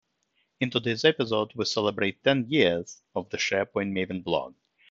In today's episode, we celebrate 10 years of the SharePoint Maven blog.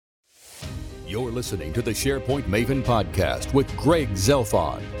 You're listening to the SharePoint Maven podcast with Greg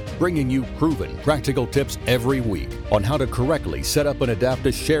Zelfond, bringing you proven practical tips every week on how to correctly set up and adapt to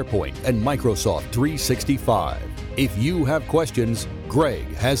SharePoint and Microsoft 365. If you have questions, Greg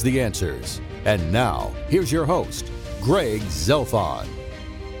has the answers. And now, here's your host, Greg Zelfond.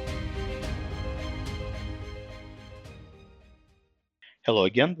 Hello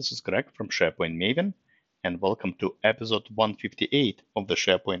again, this is Greg from SharePoint Maven, and welcome to episode 158 of the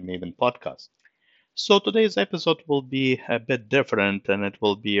SharePoint Maven podcast. So today's episode will be a bit different, and it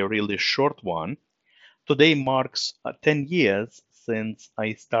will be a really short one. Today marks 10 years since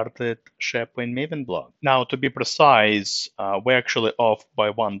I started SharePoint Maven blog. Now, to be precise, we're actually off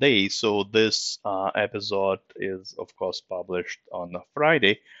by one day, so this episode is, of course, published on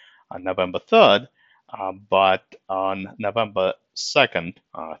Friday, on November 3rd. But on November 2nd,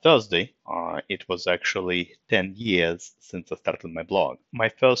 Thursday, it was actually 10 years since I started my blog. My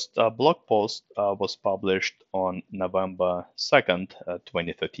first blog post was published on November 2nd,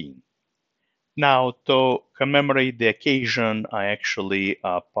 2013. Now, to commemorate the occasion, I actually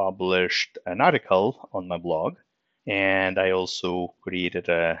published an article on my blog, and I also created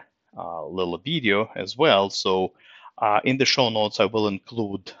a little video as well. So in the show notes, I will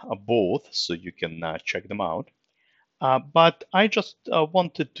include both so you can check them out. But I just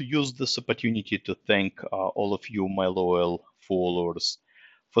wanted to use this opportunity to thank all of you, my loyal followers,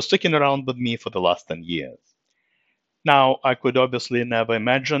 for sticking around with me for the last 10 years. Now, I could obviously never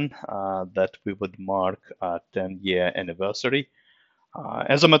imagine that we would mark a 10-year anniversary.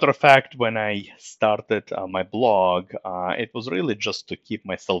 As a matter of fact, when I started my blog, it was really just to keep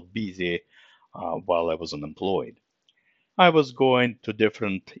myself busy while I was unemployed. I was going to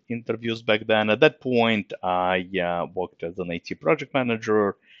different interviews back then. At that point, I worked as an IT project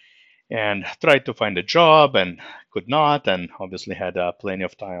manager and tried to find a job and could not, and obviously had plenty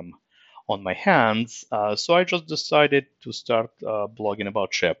of time on my hands. So I just decided to start blogging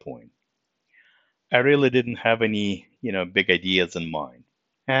about SharePoint. I really didn't have any, big ideas in mind.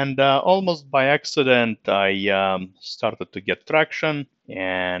 And almost by accident, I started to get traction.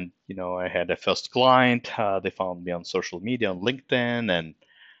 And, I had a first client. They found me on social media, on LinkedIn, and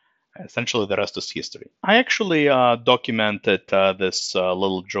essentially the rest is history. I actually documented this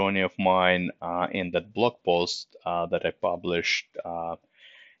little journey of mine in that blog post that I published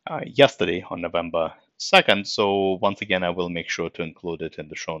yesterday on November 2nd. So once again, I will make sure to include it in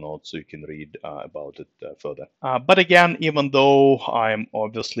the show notes so you can read about it further. But again, even though I'm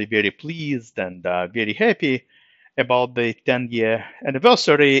obviously very pleased and very happy about the 10-year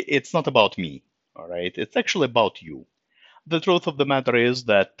anniversary, it's not about me, all right? It's actually about you. The truth of the matter is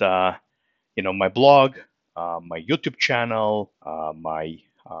that, my blog, my YouTube channel, my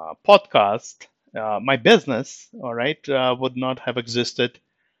podcast, my business, all right, would not have existed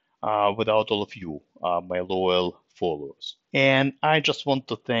without all of you, my loyal followers. And I just want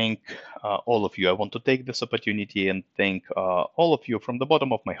to thank all of you. I want to take this opportunity and thank all of you from the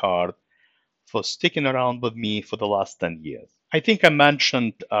bottom of my heart for sticking around with me for the last 10 years. I think I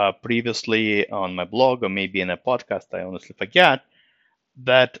mentioned previously on my blog or maybe in a podcast, I honestly forget,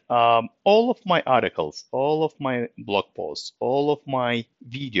 that all of my articles, all of my blog posts, all of my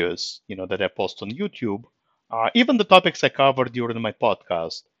videos, that I post on YouTube, even the topics I covered during my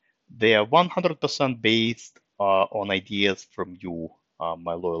podcast, they are 100% based on ideas from you,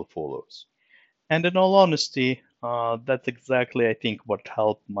 my loyal followers. And in all honesty, that's exactly, I think, what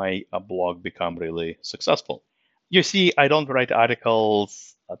helped my blog become really successful. You see, I don't write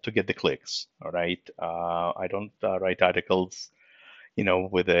articles to get the clicks, all right? I don't write articles,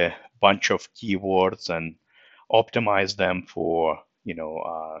 with a bunch of keywords and optimize them for,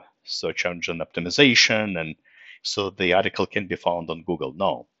 search engine optimization, and so the article can be found on Google.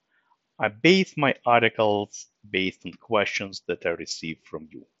 No. I base my articles based on questions that I receive from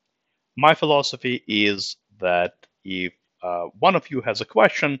you. My philosophy is that if one of you has a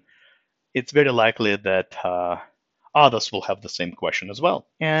question, it's very likely that others will have the same question as well.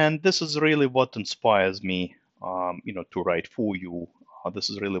 And this is really what inspires me, to write for you.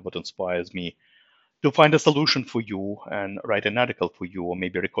 This is really what inspires me to find a solution for you and write an article for you, or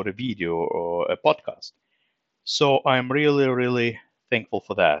maybe record a video or a podcast. So I'm really, really thankful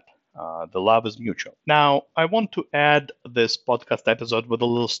for that. The love is mutual. Now, I want to add this podcast episode with a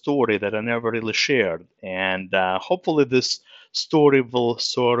little story that I never really shared. And hopefully this story will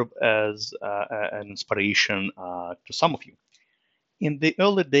serve as an inspiration to some of you. In the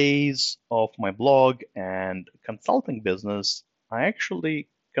early days of my blog and consulting business, I actually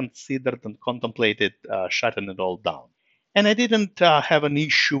considered and contemplated shutting it all down. And I didn't have an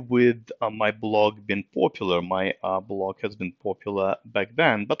issue with my blog being popular. My blog has been popular back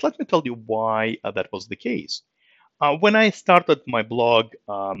then. But let me tell you why that was the case. When I started my blog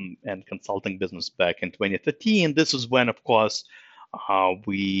and consulting business back in 2013, this is when, of course,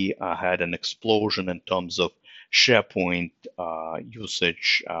 we had an explosion in terms of SharePoint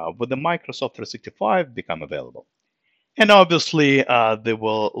usage with the Microsoft 365 become available. And obviously, there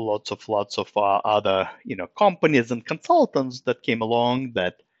were lots of other, companies and consultants that came along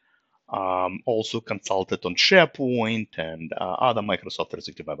that also consulted on SharePoint and other Microsoft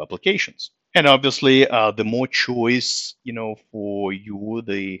 365 applications. And obviously, the more choice, for you,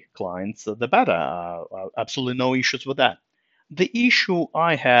 the clients, the better. Absolutely no issues with that. The issue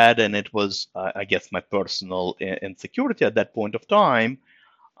I had, and it was, I guess, my personal insecurity at that point of time,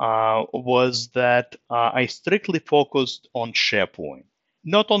 was that I strictly focused on SharePoint.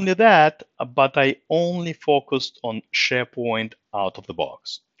 Not only that, but I only focused on SharePoint out of the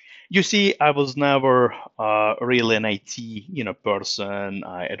box. You see, I was never really an IT, person.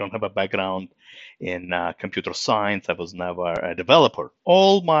 I don't have a background in computer science. I was never a developer.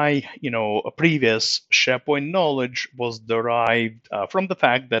 All my, previous SharePoint knowledge was derived from the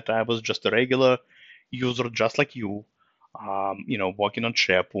fact that I was just a regular user, just like you, working on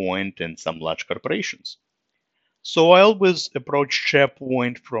SharePoint in some large corporations. So I always approach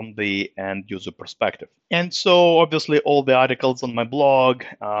SharePoint from the end user perspective. And so obviously all the articles on my blog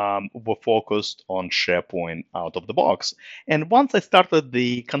were focused on SharePoint out of the box. And once I started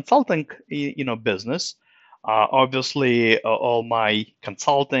the consulting, business, obviously all my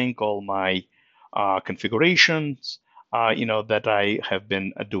consulting, all my configurations, that I have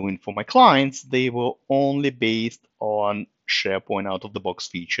been doing for my clients, they were only based on SharePoint out of the box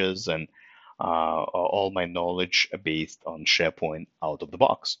features and all my knowledge based on SharePoint out of the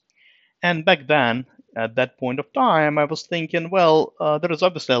box. And back then, at that point of time, I was thinking, well, there is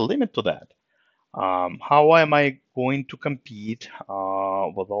obviously a limit to that. How am I going to compete with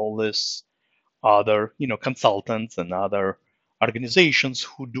all this other, consultants and other organizations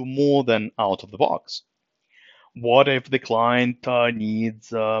who do more than out of the box? What if the client needs,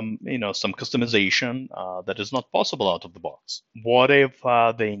 some customization that is not possible out of the box? What if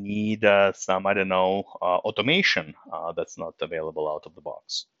they need some, I don't know, automation that's not available out of the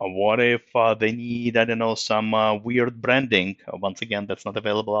box? Or what if they need, I don't know, some weird branding, once again, that's not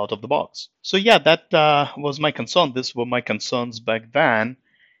available out of the box? So yeah, that was my concern. These were my concerns back then.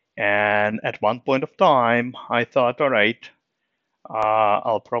 And at one point of time, I thought, all right,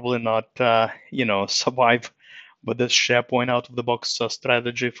 I'll probably not, survive with this SharePoint out of the box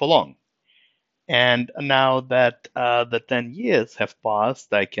strategy for long. And now that the 10 years have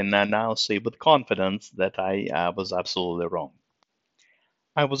passed, I can now say with confidence that I was absolutely wrong.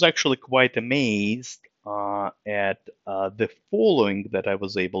 I was actually quite amazed at the following that I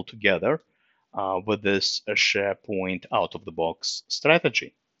was able to gather with this SharePoint out of the box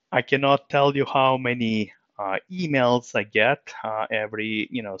strategy. I cannot tell you how many emails I get every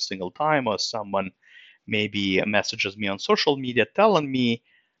single time, or someone maybe messages me on social media telling me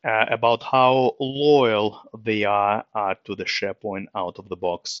about how loyal they are to the SharePoint out of the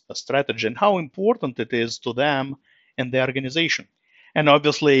box strategy and how important it is to them and the organization. And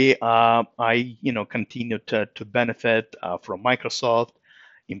obviously, I continue to benefit from Microsoft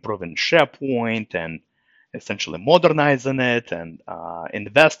improving SharePoint and essentially modernizing it and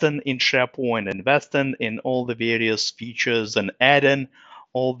investing in SharePoint, investing in all the various features and adding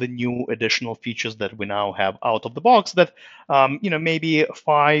all the new additional features that we now have out of the box that, maybe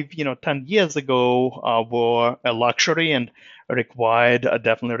 5, 10 years ago were a luxury and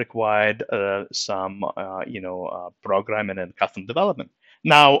definitely required some, programming and custom development.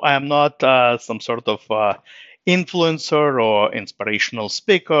 Now, I am not some sort of influencer or inspirational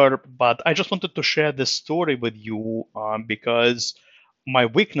speaker, but I just wanted to share this story with you because my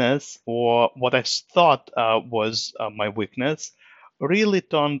weakness, or what I thought was my weakness, really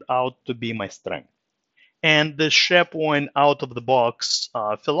turned out to be my strength. And the SharePoint out of the box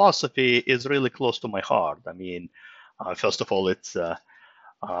philosophy is really close to my heart. I mean, first of all, it's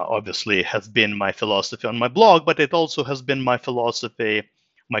obviously has been my philosophy on my blog, but it also has been my philosophy,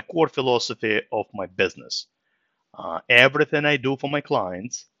 my core philosophy of my business. Everything I do for my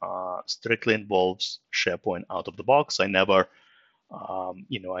clients strictly involves SharePoint out of the box. I never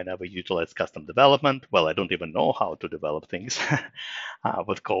utilize custom development. Well, I don't even know how to develop things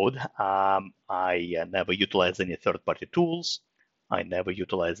with code. I never utilize any third-party tools. I never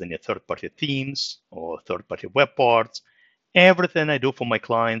utilize any third-party themes or third-party web parts. Everything I do for my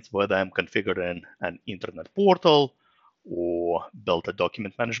clients, whether I'm configuring an internet portal or build a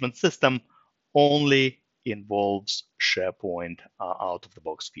document management system, only involves SharePoint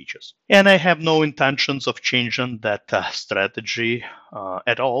out-of-the-box features. And I have no intentions of changing that strategy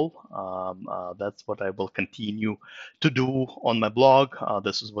at all. That's what I will continue to do on my blog.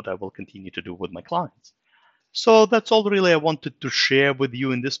 This is what I will continue to do with my clients. So that's all really I wanted to share with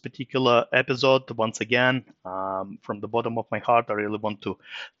you in this particular episode. Once again, from the bottom of my heart, I really want to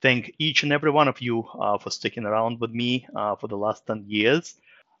thank each and every one of you for sticking around with me for the last 10 years.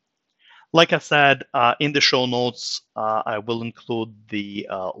 Like I said, in the show notes, I will include the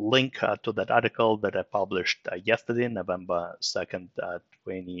link to that article that I published yesterday, November 2nd,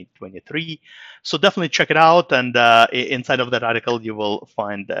 2023. So definitely check it out. And inside of that article, you will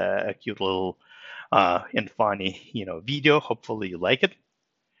find a cute little and funny, video. Hopefully you like it.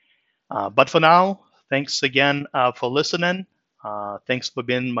 But for now, thanks again for listening. Thanks for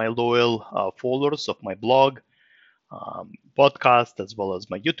being my loyal followers of my blog, podcast, as well as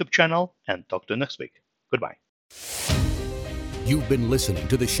my YouTube channel, and talk to you next week. Goodbye. You've been listening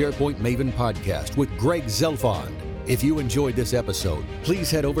to the SharePoint Maven podcast with Greg Zelfond. If you enjoyed this episode,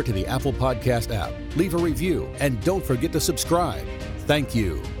 please head over to the Apple Podcast app, leave a review, and don't forget to subscribe. Thank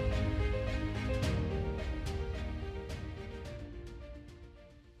you.